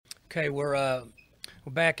Okay, we're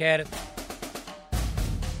back at it.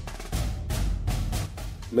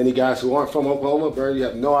 Many guys who aren't from Oklahoma, Barry, you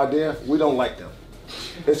have no idea. We don't like them.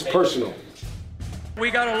 It's personal. We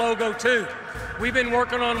got a logo too. We've been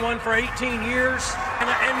working on one for 18 years,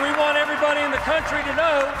 and we want everybody in the country to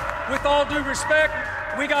know, with all due respect,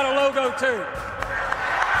 we got a logo too.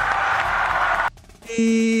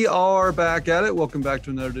 We are back at it. Welcome back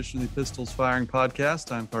to another edition of the Pistols Firing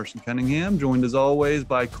Podcast. I'm Carson Cunningham, joined as always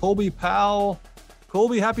by Colby Powell.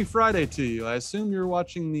 Colby, happy Friday to you. I assume you're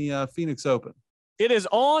watching the Phoenix Open. It is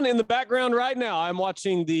on in the background right now. I'm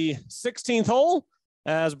watching the 16th hole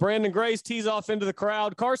as Brandon Grace tees off into the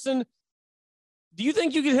crowd. Carson, do you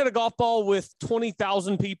think you could hit a golf ball with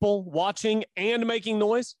 20,000 people watching and making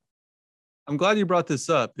noise? I'm glad you brought this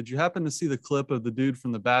up. Did you happen to see the clip of the dude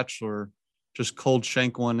from The Bachelor just cold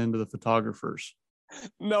shank one into the photographers?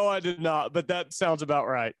 No, I did not, but that sounds about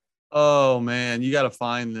right. Oh, man, you got to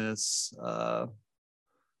find this. What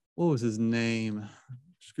was his name?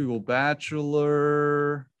 Just Google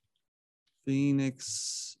Bachelor,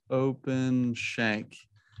 Phoenix Open shank.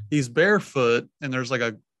 He's barefoot, and there's like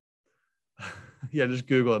a yeah, just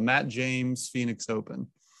Google it. Matt James, Phoenix Open.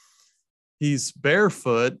 He's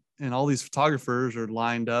barefoot, and all these photographers are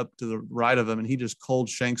lined up to the right of him, and he just cold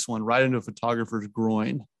shanks one right into a photographer's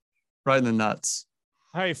groin, right in the nuts.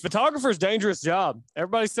 Hey, photographer's dangerous job.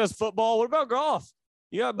 Everybody says football. What about golf?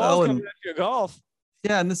 You got balls coming at you at golf.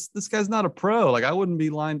 Yeah, and this guy's not a pro. Like, I wouldn't be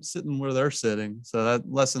sitting where they're sitting. So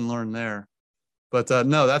that lesson learned there. But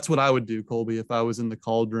no, that's what I would do, Colby, if I was in the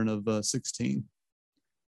cauldron of 16.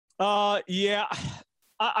 Yeah,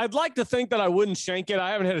 I'd like to think that I wouldn't shank it.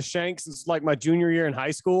 I haven't hit a shank since like my junior year in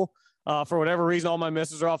high school. For whatever reason, all my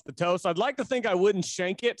misses are off the toe. So I'd like to think I wouldn't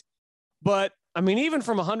shank it. But I mean, even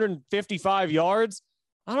from 155 yards,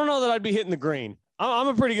 I don't know that I'd be hitting the green. I'm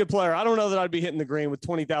a pretty good player. I don't know that I'd be hitting the green with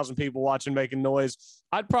 20,000 people watching, making noise.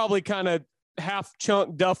 I'd probably kind of half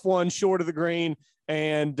chunk duff one short of the green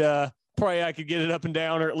and pray I could get it up and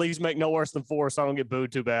down, or at least make no worse than 4 so I don't get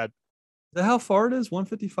booed too bad. Is that how far it is?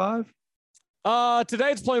 155?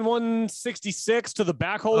 Today it's playing 166 to the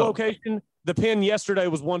back hole location. The pin yesterday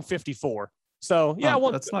was 154. So yeah,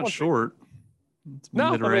 that's not short. It's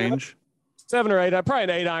mid-range. 7 or 8. I probably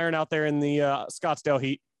an 8-iron out there in the Scottsdale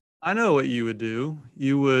heat. I know what you would do.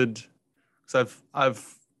 You would, because I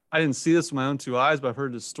didn't see this with my own 2 eyes, but I've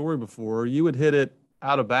heard this story before. You would hit it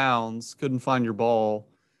out of bounds, couldn't find your ball,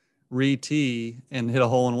 re-tee, and hit a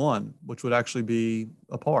hole in one, which would actually be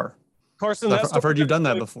a par. Carson, I've heard you've done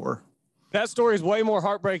that before. That story is way more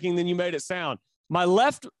heartbreaking than you made it sound. My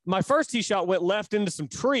first tee shot went left into some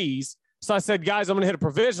trees. So I said, guys, I'm going to hit a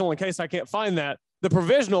provisional in case I can't find that. The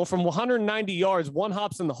provisional from 190 yards, one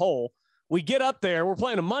hops in the hole. We get up there. We're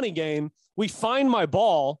playing a money game. We find my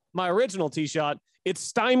ball, my original tee shot. It's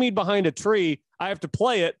stymied behind a tree. I have to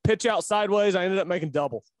play it, pitch out sideways. I ended up making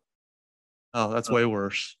double. Oh, that's way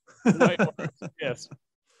worse. Way worse. Yes.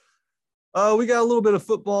 We got a little bit of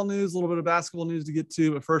football news, a little bit of basketball news to get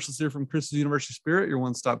to. But first, let's hear from Chris's University Spirit, your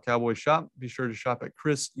one-stop Cowboy shop. Be sure to shop at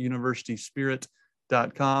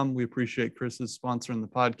chrisuniversityspirit.com. We appreciate Chris's sponsoring the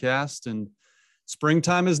podcast. And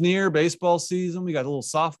springtime is near, baseball season. We got a little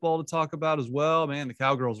softball to talk about as well. Man, the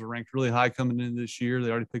Cowgirls are ranked really high coming into this year.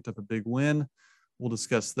 They already picked up a big win. We'll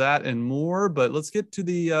discuss that and more. But let's get to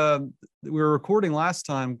the we were recording last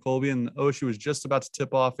time, Colby, and OSU was just about to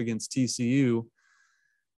tip off against TCU.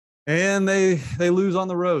 And they lose on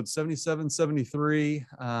the road, 77-73.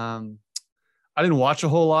 I didn't watch a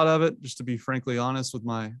whole lot of it, just to be frankly honest with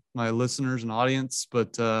my listeners and audience,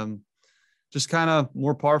 but just kind of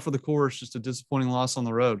more par for the course, just a disappointing loss on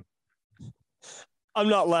the road. I'm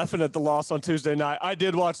not laughing at the loss on Tuesday night. I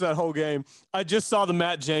did watch that whole game. I just saw the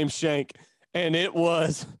Matt James shank, and it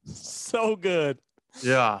was so good.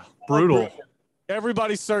 Yeah, brutal.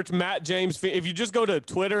 Everybody search Matt James. If you just go to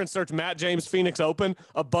Twitter and search Matt James Phoenix Open,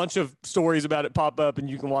 a bunch of stories about it pop up and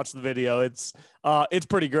you can watch the video. It's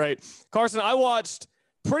pretty great. Carson, I watched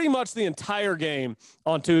pretty much the entire game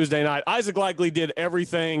on Tuesday night. Isaac Likely did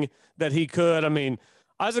everything that he could. I mean,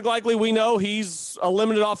 Isaac Likely, we know he's a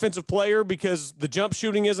limited offensive player because the jump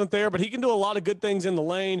shooting isn't there, but he can do a lot of good things in the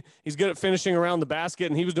lane. He's good at finishing around the basket,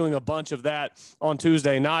 and he was doing a bunch of that on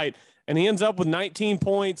Tuesday night. And he ends up with 19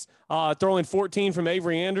 points, throwing 14 from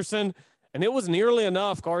Avery Anderson. And it was nearly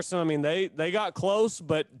enough, Carson. I mean, they got close,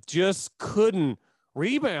 but just couldn't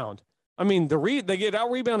rebound. I mean, they get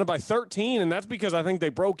out-rebounded by 13, and that's because I think they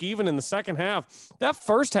broke even in the second half. That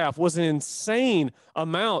first half was an insane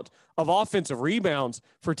amount of offensive rebounds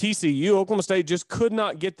for TCU. Oklahoma State just could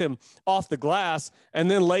not get them off the glass,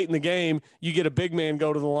 and then late in the game, you get a big man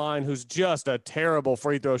go to the line who's just a terrible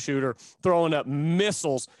free throw shooter, throwing up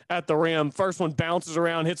missiles at the rim. First one bounces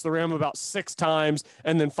around, hits the rim about 6 times,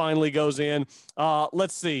 and then finally goes in.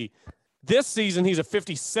 Let's see. This season, he's a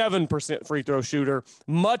 57% free throw shooter,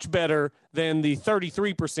 much better than the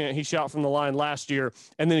 33% he shot from the line last year.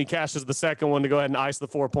 And then he cashes the second one to go ahead and ice the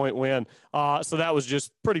 4-point win. So that was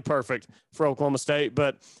just pretty perfect for Oklahoma State.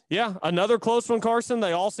 But, yeah, another close one, Carson.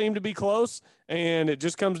 They all seem to be close, and it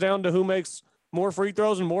just comes down to who makes more free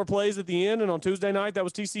throws and more plays at the end. And on Tuesday night, that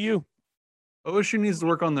was TCU. OSU needs to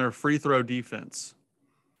work on their free throw defense.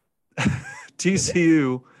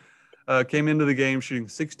 TCU came into the game shooting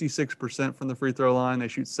 66% from the free throw line. They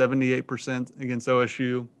shoot 78% against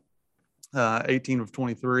OSU, 18 of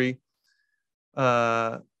 23.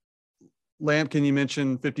 Lampkin, you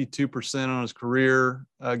mentioned 52% on his career,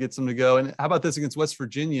 gets him to go. And how about this against West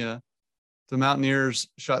Virginia? The Mountaineers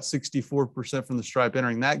shot 64% from the stripe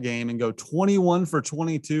entering that game and go 21 for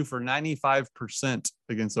 22 for 95%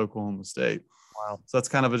 against Oklahoma State. Wow. So that's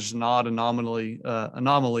kind of just an odd anomaly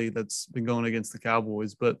that's been going against the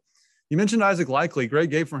Cowboys. But you mentioned Isaac Likely. Great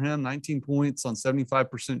game for him, 19 points on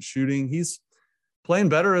 75% shooting. He's playing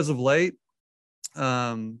better as of late.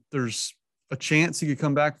 There's a chance he could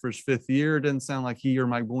come back for his 5th year. It didn't sound like he or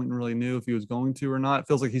Mike Boynton really knew if he was going to or not. It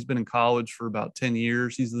feels like he's been in college for about 10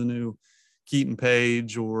 years. He's the new Keaton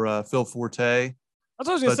Page or Phil Forte. That's what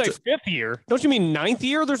I was going to say, 5th year. Don't you mean 9th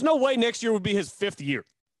year? There's no way next year would be his 5th year.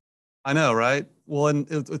 I know, right? Well, and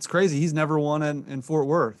it's crazy. He's never won in Fort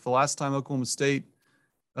Worth. The last time Oklahoma State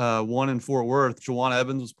won in Fort Worth, Jawan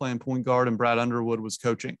Evans was playing point guard and Brad Underwood was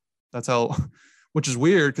coaching. That's how, which is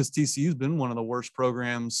weird because TCU's been one of the worst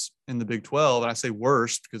programs in the Big 12. And I say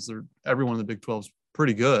worst because everyone in the Big 12 is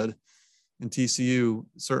pretty good. And TCU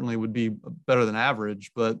certainly would be better than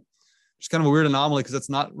average, but just kind of a weird anomaly because it's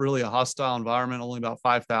not really a hostile environment, only about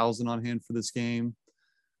 5,000 on hand for this game.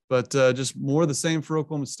 But just more of the same for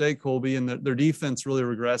Oklahoma State, Colby, and their defense really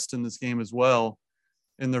regressed in this game as well.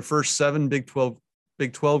 In their first 7 Big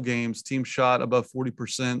 12 games, teams shot above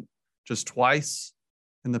 40% just twice.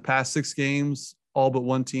 In the past 6 games, all but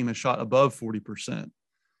one team has shot above 40%.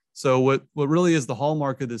 So what really is the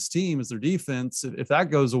hallmark of this team is their defense. If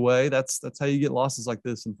that goes away, that's how you get losses like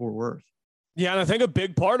this in Fort Worth. Yeah, and I think a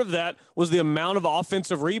big part of that was the amount of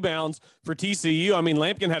offensive rebounds for TCU. I mean,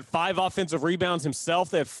 Lampkin had 5 offensive rebounds himself.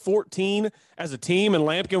 They had 14 as a team, and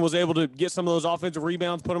Lampkin was able to get some of those offensive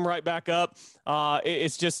rebounds, put them right back up.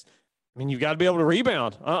 It's just – I mean, you've got to be able to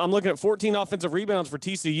rebound. I'm looking at 14 offensive rebounds for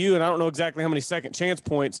TCU, and I don't know exactly how many second chance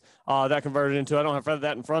points that converted into. I don't have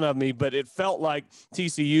that in front of me, but it felt like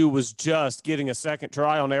TCU was just getting a second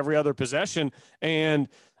try on every other possession. And,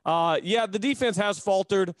 yeah, the defense has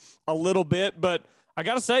faltered a little bit, but I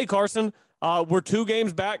got to say, Carson, we're 2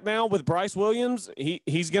 games back now with Bryce Williams.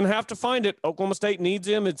 He's going to have to find it. Oklahoma State needs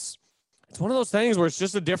him. It's one of those things where it's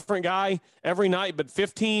just a different guy every night, but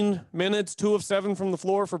 15 minutes, 2 of 7 from the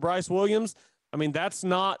floor for Bryce Williams. I mean, that's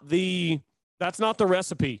not the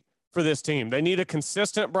recipe for this team. They need a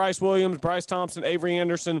consistent Bryce Williams, Bryce Thompson, Avery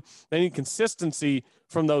Anderson. They need consistency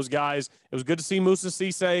from those guys. It was good to see Musa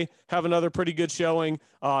Cisse have another pretty good showing.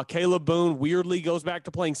 Caleb Boone weirdly goes back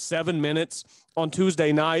to playing 7 minutes on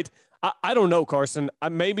Tuesday night. I don't know, Carson.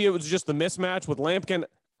 Maybe it was just the mismatch with Lampkin.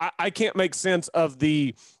 I can't make sense of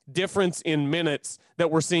the difference in minutes that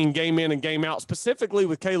we're seeing game in and game out, specifically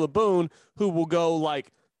with Caleb Boone, who will go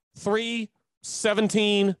like 3,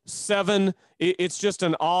 17, 7. It's just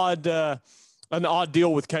an odd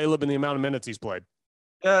deal with Caleb and the amount of minutes he's played.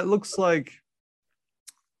 Yeah, it looks like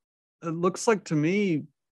to me,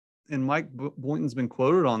 and Mike Boynton's been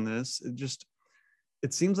quoted on this,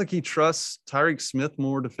 it seems like he trusts Tyreek Smith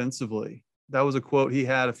more defensively. That was a quote he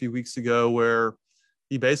had a few weeks ago where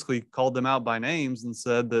he basically called them out by names and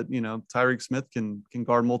said that, Tyreek Smith can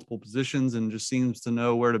guard multiple positions and just seems to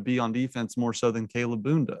know where to be on defense more so than Caleb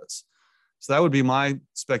Boone does. So that would be my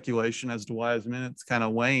speculation as to why his minutes kind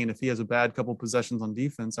of wane. If he has a bad couple possessions on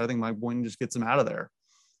defense, I think Mike Boynton just gets him out of there.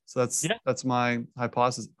 So that's my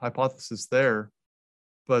hypothesis there.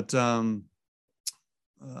 But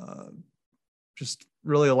just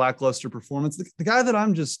really a lackluster performance. The guy that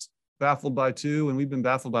I'm just baffled by too, and we've been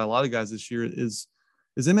baffled by a lot of guys this year, is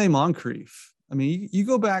M.A. Moncrief. I mean, you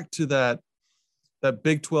go back to that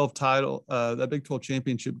Big 12 title, that Big 12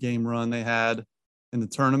 championship game run they had in the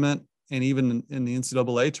tournament and even in the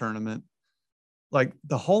NCAA tournament. like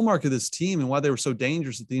the hallmark of this team and why they were so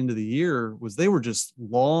dangerous at the end of the year was they were just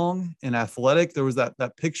long and athletic. There was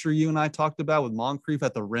that picture you and I talked about with Moncrief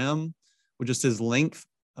at the rim with just his length,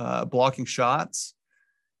 blocking shots.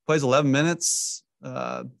 Plays 11 minutes,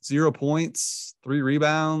 0 points, 3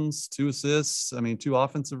 rebounds, 2 assists. 2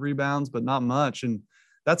 offensive rebounds, but not much. And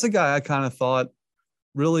that's a guy I kind of thought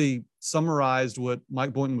really summarized what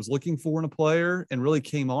Mike Boynton was looking for in a player and really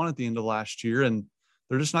came on at the end of last year. And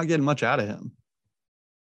they're just not getting much out of him.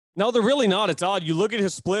 No, they're really not. It's odd. You look at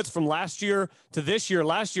his splits from last year to this year.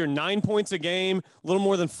 Last year, 9 points a game, a little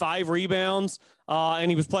more than 5 rebounds,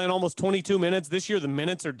 and he was playing almost 22 minutes. This year, the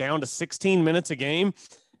minutes are down to 16 minutes a game.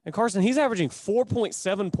 And Carson, he's averaging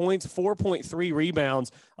 4.7 points, 4.3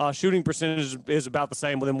 rebounds. Shooting percentage is about the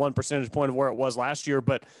same, within 1 percentage point of where it was last year.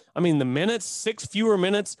 But, the minutes, 6 fewer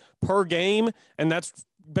minutes per game, and that's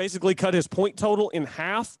basically cut his point total in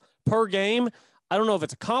half per game. I don't know if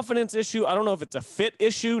it's a confidence issue. I don't know if it's a fit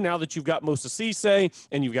issue now that you've got Moussa Cisse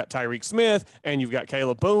and you've got Tyreek Smith and you've got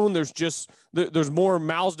Caleb Boone. There's more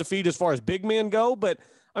mouths to feed as far as big men go. But,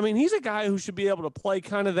 he's a guy who should be able to play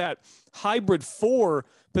kind of that hybrid 4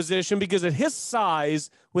 position because at his size,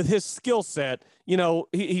 with his skill set,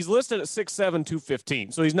 he's listed at 6'7",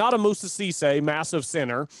 215. So he's not a Moussa Cisse, massive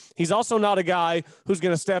center. He's also not a guy who's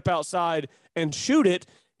going to step outside and shoot it.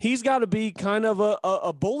 He's got to be kind of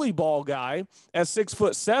a bully ball guy at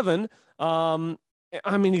 6'7".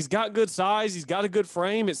 He's got good size. He's got a good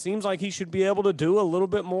frame. It seems like he should be able to do a little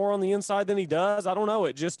bit more on the inside than he does. I don't know.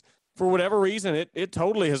 It just, for whatever reason, it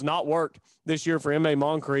totally has not worked this year for M.A.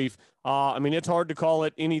 Moncrief. It's hard to call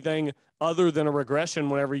it anything other than a regression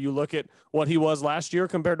whenever you look at what he was last year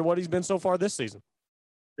compared to what he's been so far this season.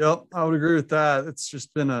 Yep, I would agree with that. It's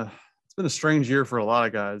just been a strange year for a lot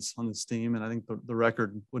of guys on this team, and I think the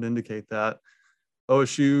record would indicate that.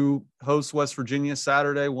 OSU hosts West Virginia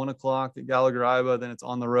Saturday, 1:00 at Gallagher-Iba. Then it's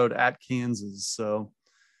on the road at Kansas. So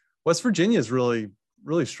West Virginia is really,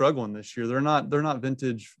 really struggling this year. They're not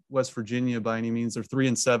vintage West Virginia by any means. They're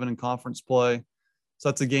 3-7 in conference play. So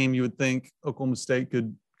that's a game you would think Oklahoma State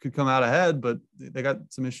could come out ahead, but they got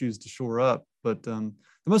some issues to shore up. But the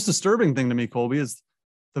most disturbing thing to me, Colby, is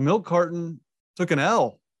the milk carton took an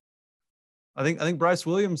L. I think Bryce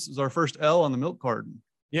Williams is our first L on the milk carton.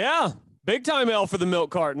 Yeah, big time L for the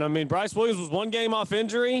milk carton. Bryce Williams was 1 game off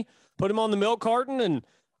injury, put him on the milk carton,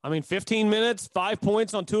 and 15 minutes, 5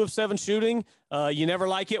 points on 2 of 7 shooting. You never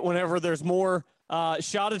like it whenever there's more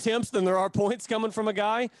shot attempts than there are points coming from a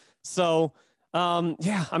guy. So,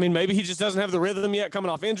 maybe he just doesn't have the rhythm yet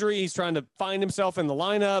coming off injury. He's trying to find himself in the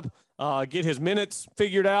lineup, get his minutes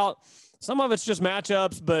figured out. Some of it's just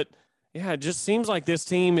matchups, but yeah, it just seems like this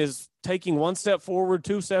team is taking 1 step forward,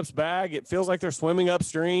 2 steps back. It feels like they're swimming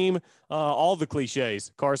upstream, all the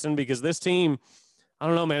cliches, Carson, because this team, I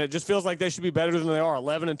don't know, man, it just feels like they should be better than they are.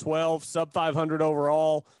 11-12, sub 500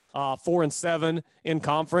 overall, 4-7 in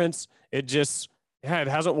conference. It just, it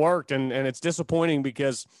hasn't worked. And it's disappointing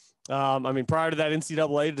because, prior to that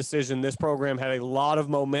NCAA decision, this program had a lot of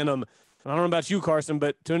momentum. And I don't know about you, Carson,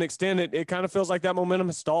 but to an extent, it kind of feels like that momentum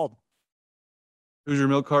has stalled. Who's your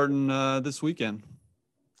milk carton this weekend?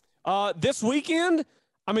 This weekend,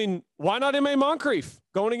 why not M.A. Moncrief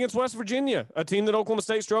going against West Virginia, a team that Oklahoma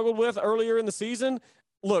State struggled with earlier in the season?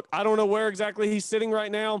 Look, I don't know where exactly he's sitting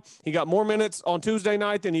right now. He got more minutes on Tuesday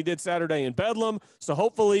night than he did Saturday in Bedlam. So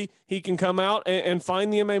hopefully he can come out and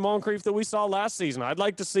find the M.A. Moncrief that we saw last season. I'd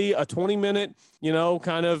like to see a 20-minute,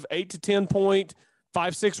 kind of 8 to 10 point,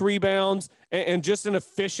 5-6 rebounds, and just an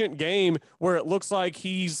efficient game where it looks like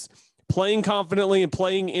he's playing confidently and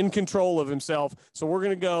playing in control of himself. So we're going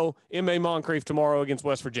to go M.A. Moncrief tomorrow against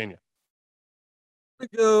West Virginia. We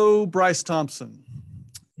go Bryce Thompson.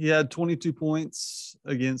 He had 22 points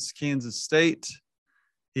against Kansas State.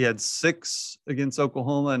 He had 6 against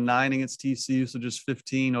Oklahoma and 9 against TCU, so just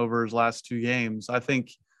 15 over his last 2 games. I think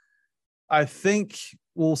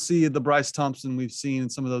we'll see the Bryce Thompson we've seen in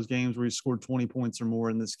some of those games where he scored 20 points or more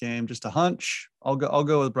in this game. Just a hunch. I'll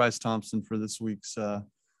go with Bryce Thompson for this week's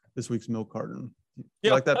milk carton. You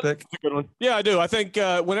like that pick? A good one. Yeah, I do. I think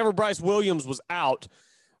whenever Bryce Williams was out,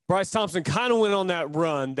 Bryce Thompson kind of went on that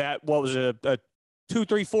run. That what was a 2,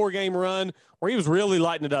 3, 4 game run where he was really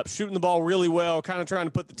lighting it up, shooting the ball really well, kind of trying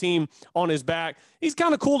to put the team on his back. He's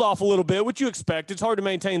kind of cooled off a little bit, which you expect. It's hard to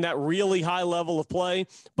maintain that really high level of play,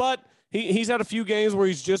 but he's had a few games where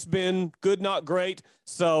he's just been good, not great.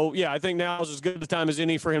 So, yeah, I think now is as good a time as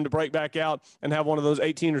any for him to break back out and have one of those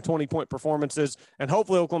 18 or 20-point performances. And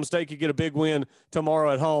hopefully Oklahoma State could get a big win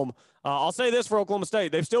tomorrow at home. I'll say this for Oklahoma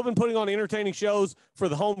State. They've still been putting on entertaining shows for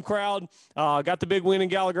the home crowd. Got the big win in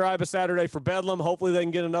Gallagher-Iba Saturday for Bedlam. Hopefully they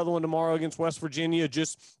can get another one tomorrow against West Virginia.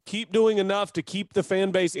 Just keep doing enough to keep the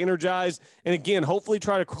fan base energized. And again, hopefully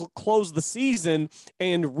try to close the season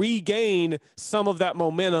and regain some of that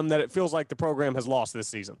momentum that it feels like the program has lost this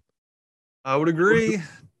season. I would agree.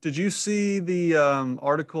 Did you see the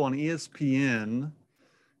article on ESPN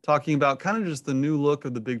talking about kind of just the new look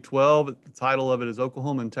of the Big 12? The title of it is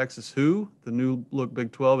Oklahoma and Texas Who? The new look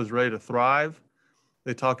Big 12 is ready to thrive.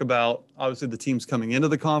 They talk about, obviously, the teams coming into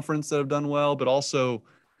the conference that have done well, but also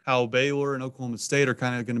how Baylor and Oklahoma State are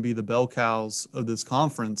kind of going to be the bell cows of this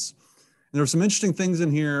conference. And there were some interesting things in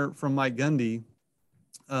here from Mike Gundy.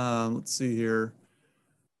 Let's see here.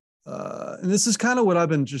 And this is kind of what I've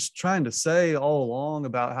been just trying to say all along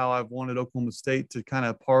about how I've wanted Oklahoma State to kind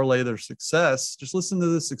of parlay their success. Just listen to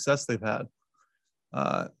the success they've had.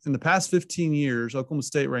 In the past 15 years, Oklahoma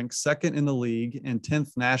State ranks second in the league and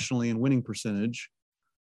 10th nationally in winning percentage.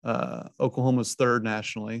 Oklahoma's third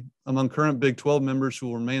nationally. Among current Big 12 members who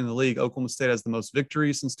will remain in the league, Oklahoma State has the most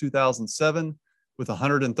victories since 2007 with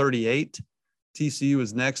 138. TCU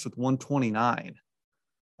is next with 129.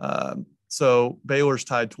 So Baylor's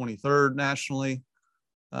tied 23rd nationally.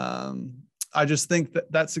 I just think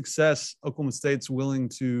that success, Oklahoma State's willing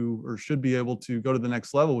to or should be able to go to the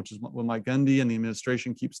next level, which is what Mike Gundy and the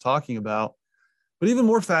administration keeps talking about. But even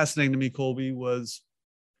more fascinating to me, Colby, was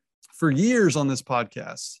for years on this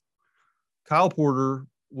podcast, Kyle Porter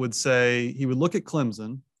would say he would look at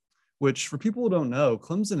Clemson, which for people who don't know,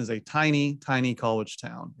 Clemson is a tiny, tiny college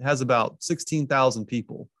town. It has about 16,000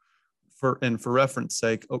 people. For reference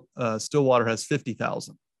sake, Stillwater has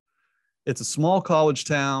 50,000. It's a small college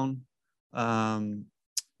town. The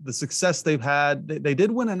success they've had, they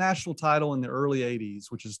did win a national title in the early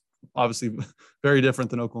 80s, which is obviously very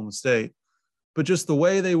different than Oklahoma State. But just the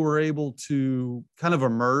way they were able to kind of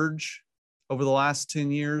emerge over the last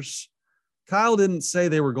 10 years, Kyle didn't say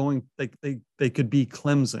they were going, they could be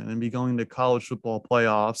Clemson and be going to college football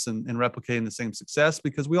playoffs and replicating the same success,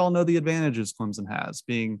 because we all know the advantages Clemson has,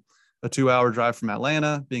 being a 2-hour drive from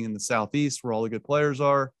Atlanta, being in the Southeast where all the good players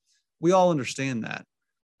are. We all understand that.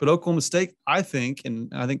 But Oklahoma State, I think,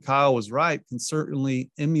 and I think Kyle was right, can certainly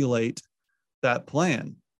emulate that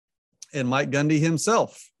plan. And Mike Gundy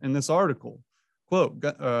himself in this article, quote,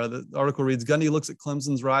 the article reads, Gundy looks at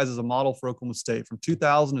Clemson's rise as a model for Oklahoma State. From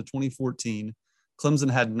 2000 to 2014, Clemson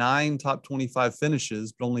had 9 top 25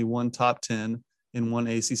 finishes, but only 1 top 10 and 1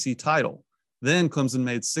 ACC title. Then Clemson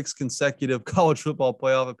made 6 consecutive college football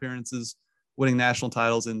playoff appearances, winning national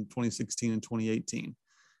titles in 2016 and 2018.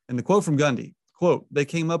 And the quote from Gundy, quote, they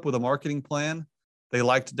came up with a marketing plan. They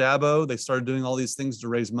liked Dabo. They started doing all these things to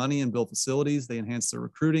raise money and build facilities. They enhanced their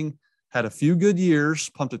recruiting, had a few good years,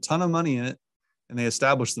 pumped a ton of money in it, and they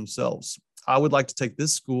established themselves. I would like to take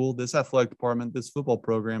this school, this athletic department, this football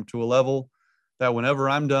program to a level that whenever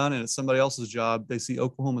I'm done and it's somebody else's job, they see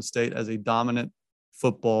Oklahoma State as a dominant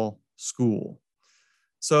football school.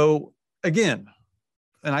 So again,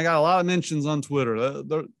 and I got a lot of mentions on Twitter.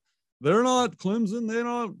 They're not Clemson. They're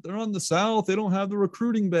not in the South. They don't have the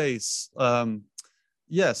recruiting base.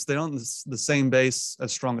 Yes, they don't have the same base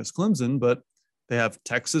as strong as Clemson, but they have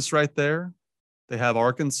Texas right there. They have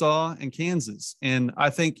Arkansas and Kansas. And I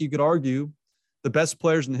think you could argue the best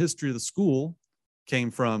players in the history of the school came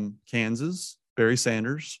from Kansas, Barry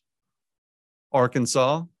Sanders,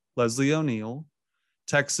 Arkansas, Leslie O'Neal,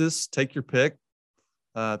 Texas, take your pick,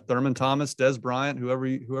 Thurman Thomas, Des Bryant, whoever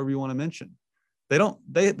you want to mention.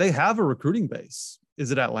 They have a recruiting base.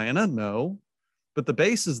 Is it Atlanta? No. But the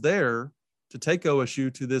base is there to take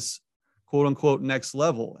OSU to this quote unquote next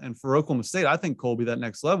level. And for Oklahoma State, I think, Colby, that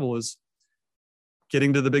next level is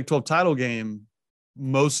getting to the Big 12 title game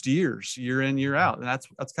most years, year in, year out. And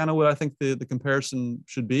that's kind of what I think the comparison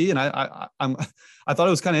should be. And I thought it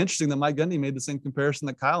was kind of interesting that Mike Gundy made the same comparison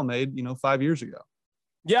that Kyle made, 5 years ago.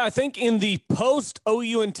 Yeah, I think in the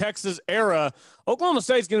post-OU and Texas era, Oklahoma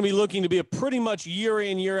State is going to be looking to be a pretty much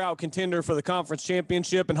year-in, year-out contender for the conference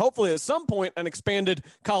championship and hopefully at some point an expanded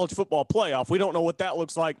college football playoff. We don't know what that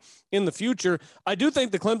looks like in the future. I do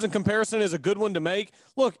think the Clemson comparison is a good one to make.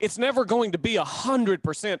 Look, it's never going to be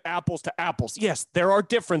 100% apples to apples. Yes, there are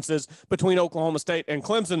differences between Oklahoma State and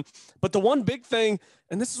Clemson, but the one big thing,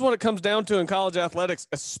 and this is what it comes down to in college athletics,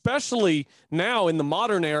 especially now in the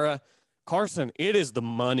modern era, Carson, it is the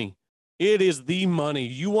money. It is the money.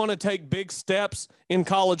 You want to take big steps in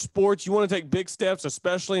college sports. You want to take big steps,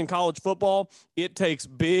 especially in college football. It takes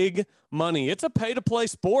big money. It's a pay-to-play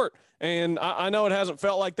sport. And I know it hasn't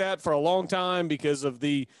felt like that for a long time because of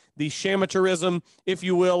the amateurism, if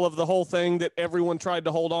you will, of the whole thing that everyone tried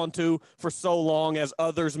to hold on to for so long as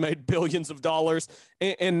others made billions of dollars.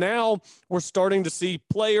 And now we're starting to see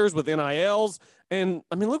players with NILs. And,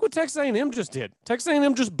 I mean, look what Texas A&M just did. Texas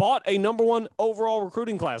A&M just bought a number one overall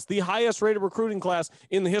recruiting class, the highest rated recruiting class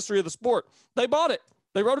in the history of the sport. They bought it.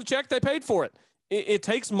 They wrote a check. They paid for it. It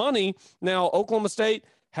takes money. Now, Oklahoma State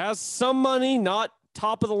has some money, not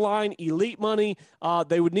top of the line elite money.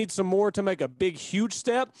 They would need some more to make a big, huge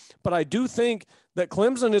step. But I do think that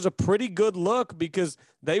Clemson is a pretty good look because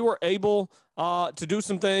they were able to do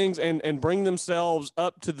some things and bring themselves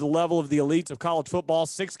up to the level of the elites of college football.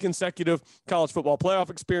 6 consecutive college football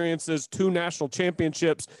playoff experiences, 2 national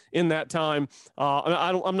championships in that time.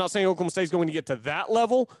 I'm not saying Oklahoma State is going to get to that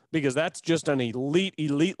level because that's just an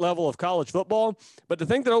elite level of college football. But to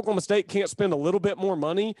think that Oklahoma State can't spend a little bit more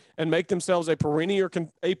money and make themselves a perennial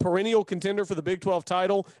contender for the Big 12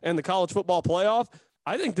 title and the college football playoff,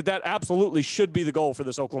 I think that absolutely should be the goal for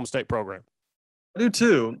this Oklahoma State program. I do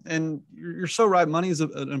too. And you're so right. Money is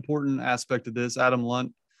an important aspect of this. Adam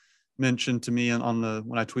Lunt mentioned to me when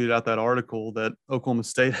I tweeted out that article that Oklahoma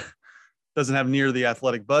State doesn't have near the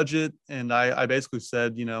athletic budget. And I basically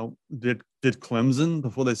said, did Clemson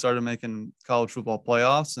before they started making college football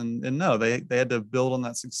playoffs? And no, they had to build on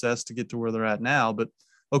that success to get to where they're at now. But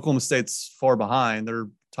Oklahoma State's far behind. They're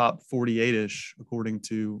top 48-ish, according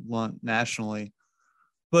to Lunt nationally.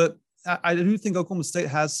 But I do think Oklahoma State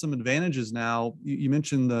has some advantages now. You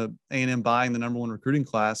mentioned the A&M buying the number one recruiting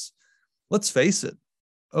class. Let's face it,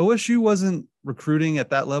 OSU wasn't recruiting at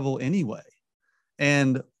that level anyway.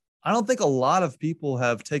 And I don't think a lot of people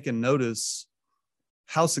have taken notice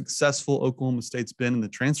how successful Oklahoma State's been in the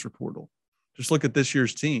transfer portal. Just look at this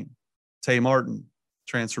year's team. Tay Martin,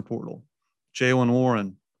 transfer portal. Jalen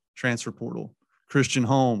Warren, transfer portal. Christian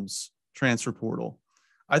Holmes, transfer portal.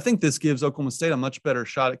 I think this gives Oklahoma State a much better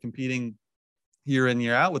shot at competing year in,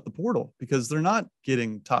 year out with the portal because they're not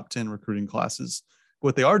getting top 10 recruiting classes.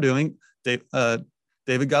 What they are doing, David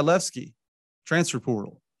Godlewski, transfer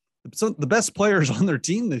portal. So the best players on their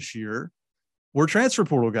team this year were transfer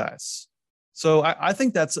portal guys. So I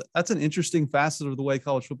think that's an interesting facet of the way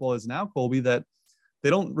college football is now, Colby, that they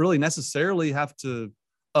don't really necessarily have to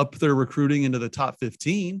up their recruiting into the top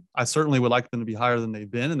 15. I certainly would like them to be higher than they've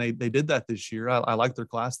been, and they did that this year. I like their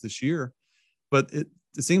class this year. But it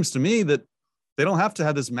seems to me that they don't have to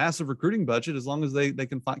have this massive recruiting budget as long as they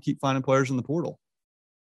can keep finding players in the portal.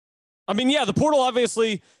 I mean, yeah, the portal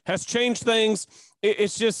obviously has changed things.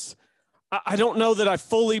 It's just I don't know that I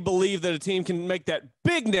fully believe that a team can make that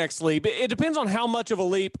big next leap. It depends on how much of a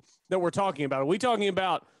leap that we're talking about. Are we talking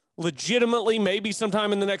about legitimately maybe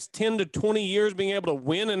sometime in the next 10 to 20 years being able to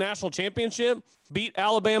win a national championship, beat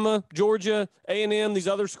Alabama, Georgia, A&M, these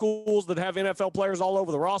other schools that have NFL players all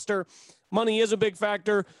over the roster? Money is a big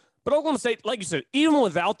factor. But Oklahoma State, like you said, even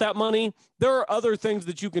without that money, there are other things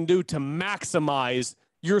that you can do to maximize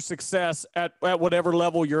your success at whatever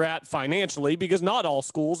level you're at financially, because not all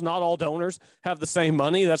schools, not all donors have the same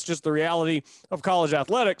money. That's just the reality of college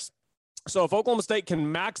athletics. So if Oklahoma State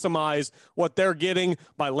can maximize what they're getting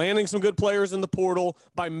by landing some good players in the portal,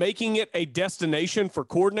 by making it a destination for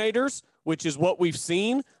coordinators, which is what we've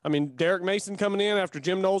seen. I mean, Derek Mason coming in after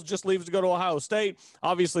Jim Knowles just leaves to go to Ohio State.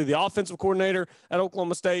 Obviously, the offensive coordinator at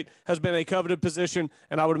Oklahoma State has been a coveted position,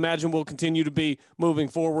 and I would imagine will continue to be moving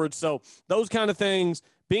forward. So those kind of things,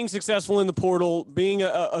 being successful in the portal, being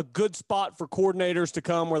a good spot for coordinators to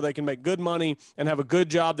come where they can make good money and have a good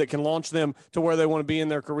job that can launch them to where they want to be in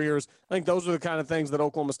their careers. I think those are the kind of things that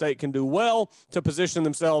Oklahoma State can do well to position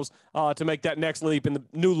themselves to make that next leap in the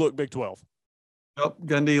new look Big 12. Yep.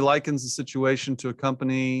 Gundy likens the situation to a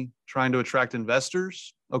company trying to attract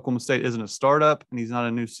investors. Oklahoma State isn't a startup and he's not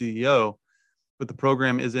a new CEO, but the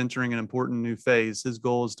program is entering an important new phase. His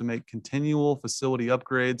goal is to make continual facility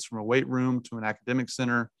upgrades from a weight room to an academic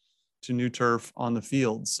center to new turf on the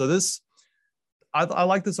field. So I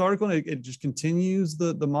like this article, and it just continues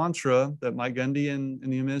the mantra that Mike Gundy and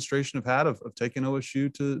the administration have had of taking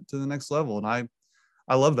OSU to the next level. And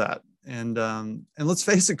I love that. And let's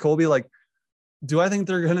face it, Colby, do I think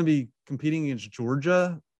they're going to be competing against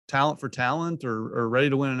Georgia talent for talent or ready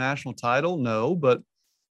to win a national title? No, but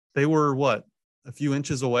they were a few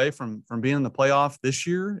inches away from being in the playoff this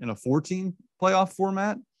year in a 14 playoff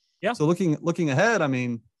format. Yeah. So looking ahead, I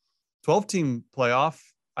mean, 12-team playoff,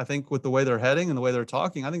 I think with the way they're heading and the way they're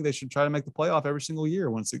talking, I think they should try to make the playoff every single year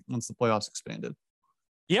once the playoffs expanded.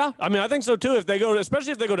 Yeah, I mean, I think so too. If they go to,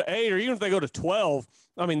 especially if they go to 8 or even if they go to 12,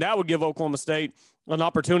 I mean, that would give Oklahoma State an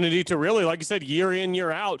opportunity to really, like you said, year in,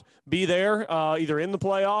 year out, be there either in the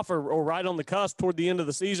playoff or right on the cusp toward the end of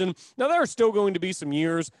the season. Now, there are still going to be some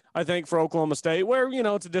years, I think, for Oklahoma State where,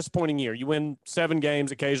 it's a disappointing year. You win 7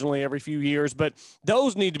 games occasionally every few years, but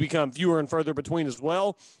those need to become fewer and further between as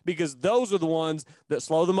well, because those are the ones that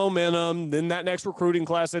slow the momentum. Then that next recruiting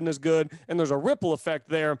class isn't as good, and there's a ripple effect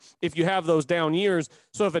there if you have those down years.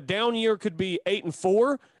 So if a down year could be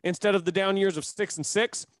 8-4 instead of the down years of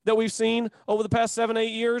 6-6 that we've seen over the past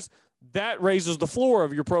 7-8 years, that raises the floor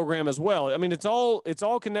of your program as well. I mean, it's all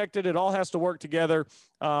connected. It all has to work together.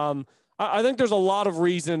 I think there's a lot of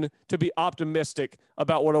reason to be optimistic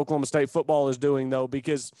about what Oklahoma State football is doing, though,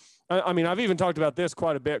 because, I mean, I've even talked about this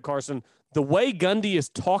quite a bit, Carson. The way Gundy is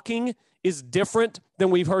talking is different than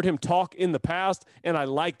we've heard him talk in the past, and I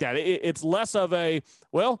like that. It's less of a,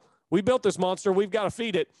 well, we built this monster, we've got to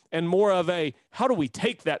feed it, and more of a, how do we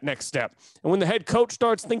take that next step? And when the head coach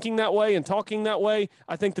starts thinking that way and talking that way,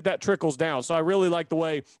 I think that trickles down. So I really like the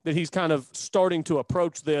way that he's kind of starting to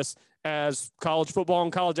approach this as college football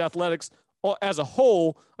and college athletics as a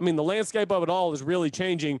whole. I mean, the landscape of it all is really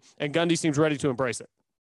changing, and Gundy seems ready to embrace it.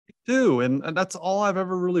 Too, and that's all I've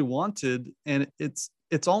ever really wanted. And it's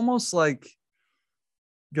almost like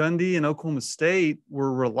Gundy and Oklahoma State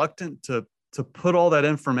were reluctant to put all that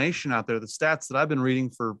information out there, the stats that I've been reading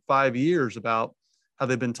for 5 years about how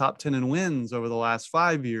they've been top 10 in wins over the last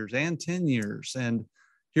 5 years and 10 years. And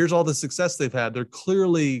here's all the success they've had. They're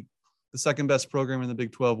clearly the second best program in the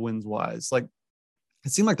Big 12 wins wise. Like,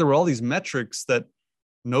 it seemed like there were all these metrics that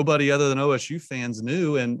nobody other than OSU fans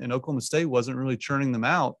knew, and Oklahoma State wasn't really churning them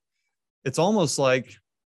out. It's almost like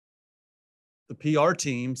the PR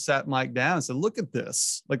team sat Mike down and said, look at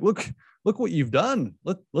this. Like, look what you've done.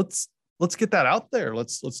 Let's get that out there.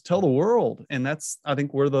 Let's tell the world. And that's, I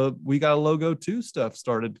think, where the We Got a Logo too stuff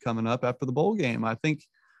started coming up after the bowl game. I think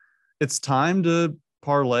it's time to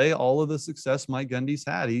parlay all of the success Mike Gundy's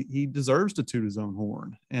had. He deserves to toot his own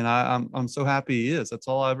horn. And I'm so happy he is. That's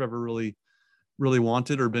all I've ever really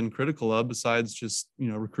wanted or been critical of, besides just,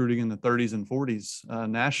 recruiting in the 30s and 40s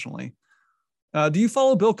nationally. Do you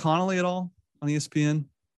follow Bill Connolly at all on ESPN?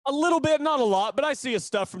 A little bit, not a lot, but I see his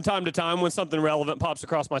stuff from time to time when something relevant pops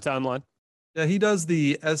across my timeline. Yeah, he does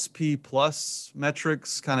the SP plus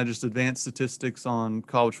metrics, kind of just advanced statistics on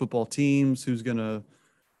college football teams, who's going to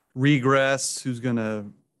regress, who's going to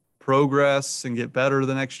progress and get better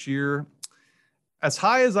the next year. As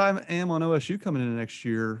high as I am on OSU coming into next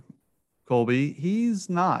year, Colby, he's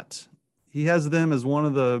not. He has them as one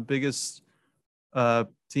of the biggest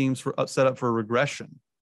teams set up for regression.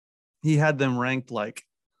 He had them ranked like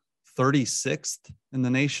 36th in the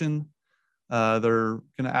nation. They're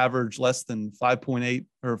going to average less than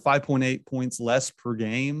 5.8 points less per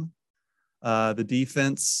game. The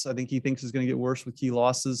defense, I think he thinks, is going to get worse with key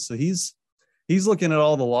losses. So he's looking at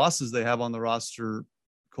all the losses they have on the roster,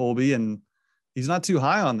 Colby, and he's not too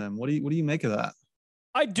high on them. What do you make of that?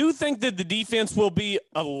 I do think that the defense will be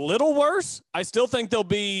a little worse. I still think they'll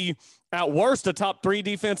be, at worst, a top 3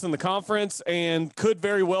 defense in the conference, and could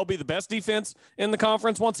very well be the best defense in the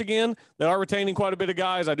conference once again. They are retaining quite a bit of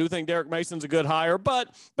guys. I do think Derek Mason's a good hire,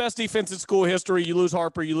 but best defense in school history, you lose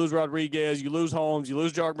Harper, you lose Rodriguez, you lose Holmes, you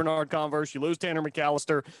lose Jark Bernard Converse, you lose Tanner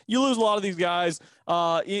McAllister. You lose a lot of these guys.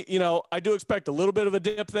 I do expect a little bit of a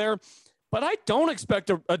dip there. But I don't expect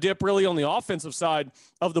a dip really on the offensive side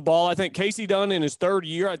of the ball. I think Casey Dunn in his 3rd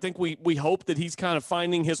year, I think we hope that he's kind of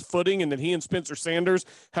finding his footing and that he and Spencer Sanders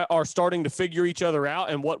are starting to figure each other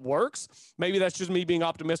out and what works. Maybe that's just me being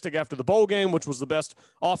optimistic after the bowl game, which was the best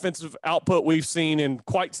offensive output we've seen in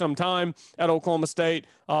quite some time at Oklahoma State.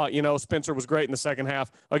 Spencer was great in the second half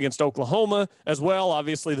against Oklahoma as well.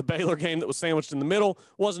 Obviously, the Baylor game that was sandwiched in the middle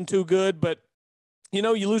wasn't too good. But, you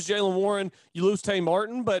lose Jalen Warren, you lose Tay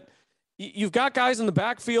Martin, but you've got guys in the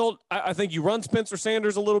backfield. I think you run Spencer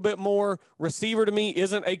Sanders a little bit more. Receiver, to me,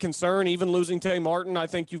 isn't a concern, even losing Tay Martin. I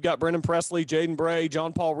think you've got Brendan Presley, Jaden Bray,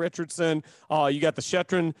 John Paul Richardson. You got the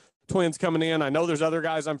Shetron twins coming in. I know there's other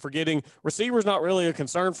guys I'm forgetting. Receiver's not really a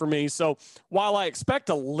concern for me. So while I expect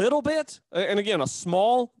a little bit, and again, a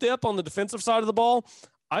small dip on the defensive side of the ball,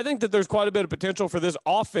 I think that there's quite a bit of potential for this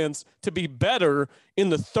offense to be better in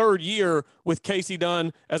the 3rd year with Casey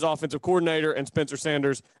Dunn as offensive coordinator and Spencer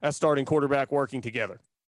Sanders as starting quarterback working together.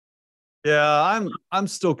 Yeah, I'm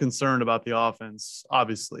still concerned about the offense,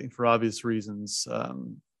 obviously, for obvious reasons.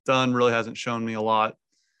 Dunn really hasn't shown me a lot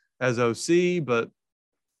as OC, but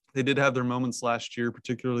they did have their moments last year,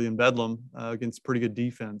 particularly in Bedlam against pretty good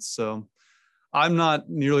defense. So I'm not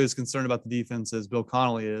nearly as concerned about the defense as Bill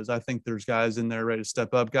Connolly is. I think there's guys in there ready to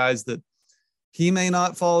step up, guys that he may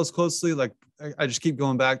not follow as closely. Like I just keep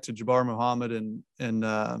going back to Jabbar Muhammad and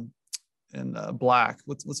Black.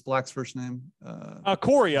 What's Black's first name?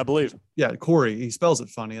 Corey, I believe. Yeah, Corey. He spells it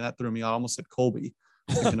funny. That threw me out. I almost said Colby.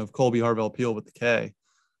 Thinking of Colby Harvell Peel with the K.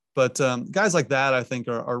 But guys like that, I think,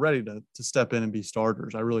 are ready to step in and be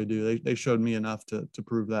starters. I really do. They showed me enough to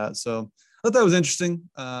prove that. So I thought that was interesting.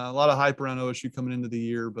 A lot of hype around OSU coming into the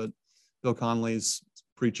year, but Bill Connelly's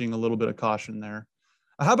preaching a little bit of caution there.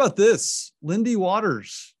 How about this? Lindy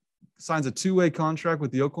Waters signs a 2-way contract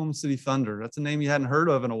with the Oklahoma City Thunder. That's a name you hadn't heard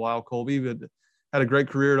of in a while, Colby, but had a great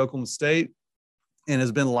career at Oklahoma State and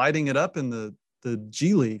has been lighting it up in the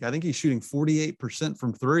G League. I think he's shooting 48%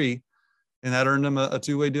 from three, and that earned him a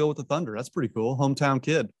 2-way deal with the Thunder. That's pretty cool. Hometown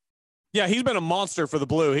kid. Yeah, he's been a monster for the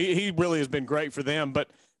Blue. He really has been great for them. But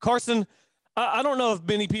Carson, I don't know if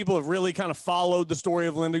many people have really kind of followed the story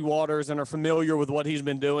of Lindy Waters and are familiar with what he's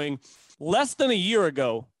been doing. Less than a year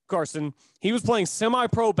ago, Carson, he was playing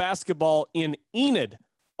semi-pro basketball in Enid,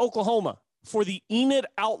 Oklahoma, for the Enid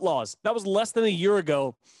Outlaws. That was less than a year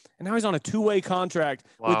ago, and now he's on a 2-way contract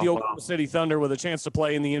with the Oklahoma City Thunder with a chance to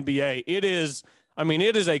play in the NBA. It is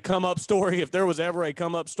a come-up story if there was ever a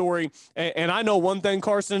come-up story. And I know one thing,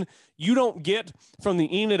 Carson, you don't get from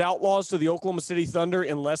the Enid Outlaws to the Oklahoma City Thunder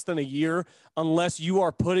in less than a year unless you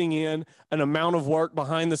are putting in an amount of work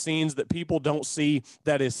behind the scenes that people don't see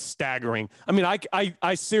that is staggering. I mean,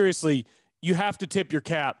 I seriously, you have to tip your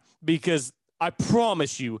cap because I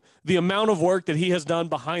promise you the amount of work that he has done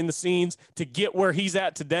behind the scenes to get where he's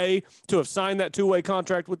at today, to have signed that 2-way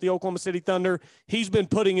contract with the Oklahoma City Thunder, he's been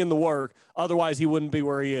putting in the work. Otherwise, he wouldn't be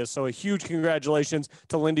where he is. So a huge congratulations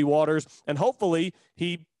to Lindy Waters. And hopefully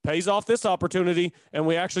he pays off this opportunity and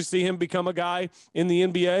we actually see him become a guy in the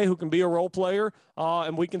NBA who can be a role player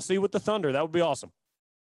and we can see with the Thunder. That would be awesome.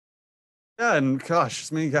 Yeah, and gosh,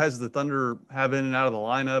 as many guys as the Thunder have in and out of the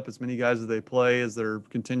lineup, as many guys as they play as they're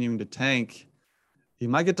continuing to tank, he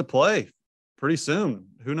might get to play pretty soon.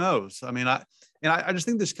 Who knows? I mean, I just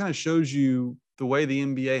think this kind of shows you the way the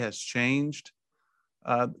NBA has changed.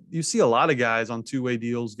 You see a lot of guys on 2-way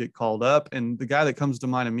deals get called up, and the guy that comes to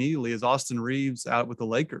mind immediately is Austin Reeves out with the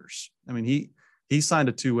Lakers. I mean, he signed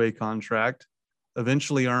a 2-way contract,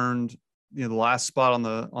 eventually earned the last spot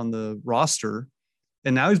on the roster,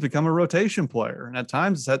 and now he's become a rotation player. And at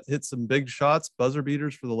times has hit some big shots, buzzer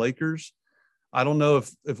beaters for the Lakers. I don't know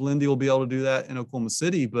if Lindy will be able to do that in Oklahoma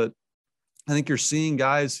City, but I think you're seeing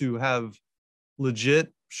guys who have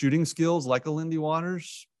legit shooting skills like a Lindy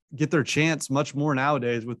Waters get their chance much more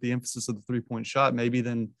nowadays with the emphasis of the 3-point shot, maybe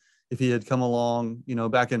than if he had come along,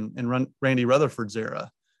 back in Randy Rutherford's era.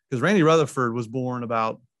 Because Randy Rutherford was born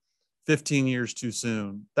about 15 years too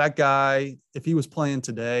soon. That guy, if he was playing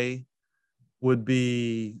today, would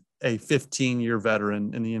be a 15-year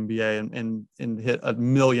veteran in the NBA and hit a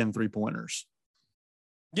million 3-pointers.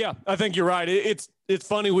 Yeah, I think you're right. It's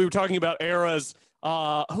funny. We were talking about eras.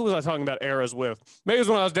 Who was I talking about eras with? Maybe it was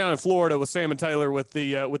when I was down in Florida with Sam and Taylor with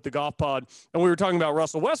the golf pod, and we were talking about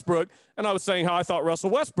Russell Westbrook, and I was saying how I thought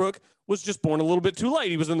Russell Westbrook was just born a little bit too late.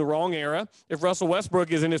 He was in the wrong era. If Russell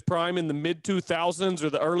Westbrook is in his prime in the mid-2000s or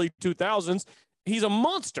the early 2000s, he's a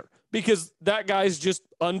monster because that guy's just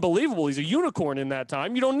unbelievable. He's a unicorn in that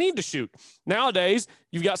time. You don't need to shoot. Nowadays,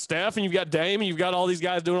 you've got Steph and you've got Dame and you've got all these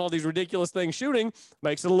guys doing all these ridiculous things shooting.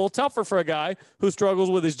 Makes it a little tougher for a guy who struggles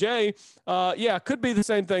with his J. Could be the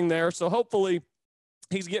same thing there. So hopefully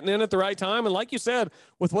he's getting in at the right time. And like you said,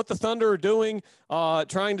 with what the Thunder are doing,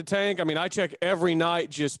 trying to tank, I mean, I check every night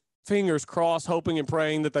just fingers crossed, hoping and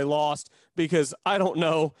praying that they lost, because I don't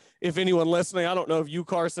know if anyone listening, I don't know if you,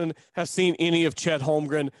 Carson, have seen any of Chet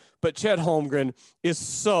Holmgren, but Chet Holmgren is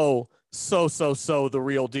so the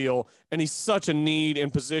real deal. And he's such a need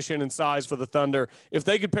in position and size for the Thunder. If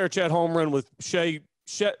they could pair Chet Holmgren with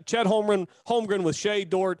Holmgren with Shea,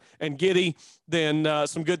 Dort, and Giddey, then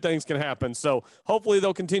some good things can happen. So hopefully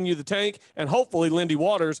they'll continue the tank, and hopefully Lindy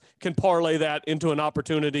Waters can parlay that into an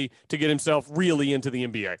opportunity to get himself really into the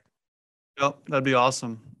NBA. Yep, that'd be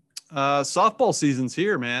awesome. Softball season's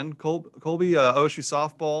here, man. Colby, OSU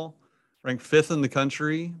softball, ranked 5th in the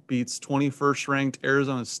country, beats 21st ranked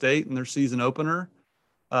Arizona State in their season opener.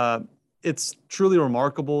 It's truly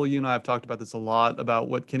remarkable. You and I have talked about this a lot, about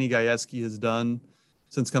what Kenny Gajewski has done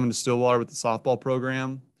since coming to Stillwater with the softball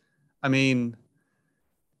program. I mean,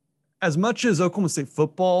 as much as Oklahoma State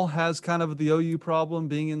football has kind of the OU problem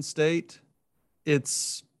being in state,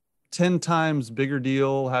 it's 10 times bigger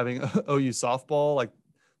deal having OU softball. Like,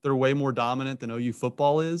 they're way more dominant than OU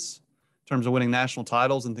football is in terms of winning national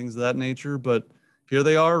titles and things of that nature. But here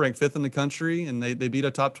they are, ranked 5th in the country, and they beat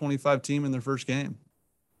a top 25 team in their first game.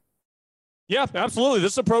 Yeah, absolutely.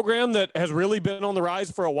 This is a program that has really been on the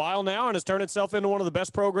rise for a while now and has turned itself into one of the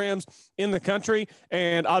best programs in the country.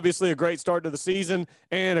 And obviously a great start to the season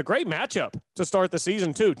and a great matchup to start the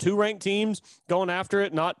season too. 2 ranked teams going after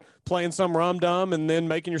it, not playing some rum-dum and then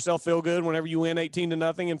making yourself feel good whenever you win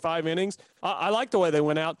 18-0 in 5 innings. I like the way they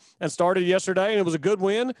went out and started yesterday, and it was a good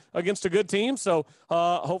win against a good team. So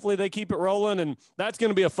hopefully they keep it rolling, and that's going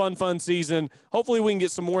to be a fun season. Hopefully we can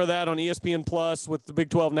get some more of that on ESPN Plus with the Big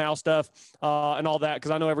 12 Now stuff and all that,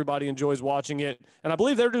 because I know everybody enjoys watching it. And I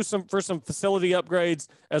believe they're due some facility upgrades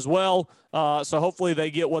as well. So hopefully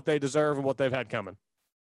they get what they deserve and what they've had coming.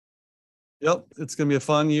 Yep, it's going to be a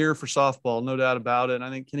fun year for softball, no doubt about it. And I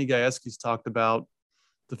think Kenny Gajewski's talked about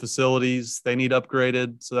the facilities. They need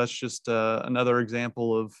upgraded. So that's just another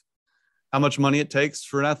example of how much money it takes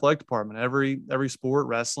for an athletic department. Every sport,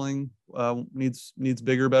 wrestling needs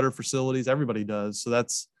bigger, better facilities. Everybody does. So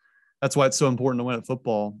that's why it's so important to win at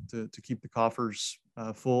football, to keep the coffers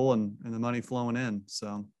full and the money flowing in.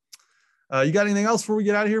 So you got anything else before we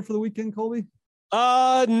get out of here for the weekend, Colby?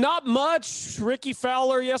 Not much. Ricky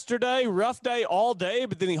Fowler yesterday, rough day all day,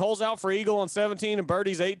 but then he holes out for eagle on 17 and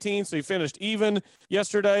birdies 18. So he finished even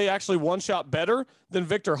yesterday, actually 1 shot better than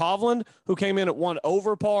Victor Hovland, who came in at 1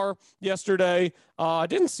 over par yesterday. I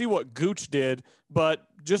didn't see what Gooch did, but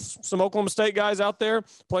just some Oklahoma State guys out there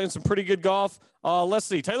playing some pretty good golf. Let's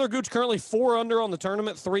see. Taylor Gooch currently 4 under on the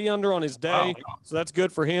tournament, 3 under on his day. Wow. So that's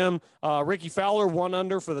good for him. Ricky Fowler 1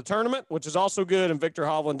 under for the tournament, which is also good. And Victor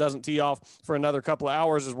Hovland doesn't tee off for another couple of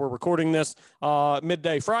hours as we're recording this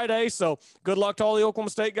midday Friday. So good luck to all the Oklahoma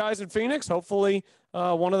State guys in Phoenix. Hopefully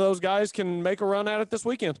one of those guys can make a run at it this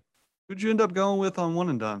weekend. Who'd you end up going with on one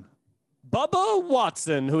and done? Bubba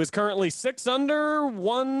Watson, who is currently 6 under,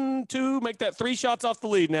 1, 2, make that 3 shots off the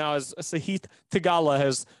lead now as Sahith Theegala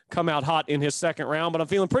has come out hot in his second round. But I'm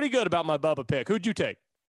feeling pretty good about my Bubba pick. Who'd you take?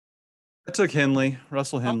 I took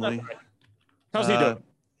Russell Henley. How's he doing?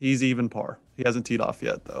 He's even par. He hasn't teed off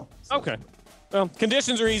yet, though. So. Okay. Well,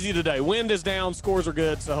 conditions are easy today. Wind is down, scores are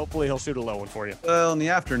good, so hopefully he'll shoot a low one for you. Well, and the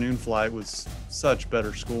afternoon flight was such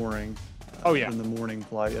better scoring than the morning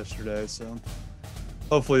flight yesterday, so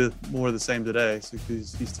hopefully more of the same today. So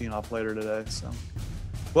he's teeing off later today. So,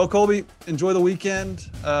 well, Colby, enjoy the weekend.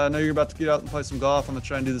 I know you're about to get out and play some golf. I'm going to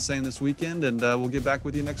try and do the same this weekend, and we'll get back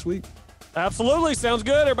with you next week. Absolutely. Sounds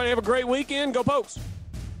good. Everybody have a great weekend. Go Pokes.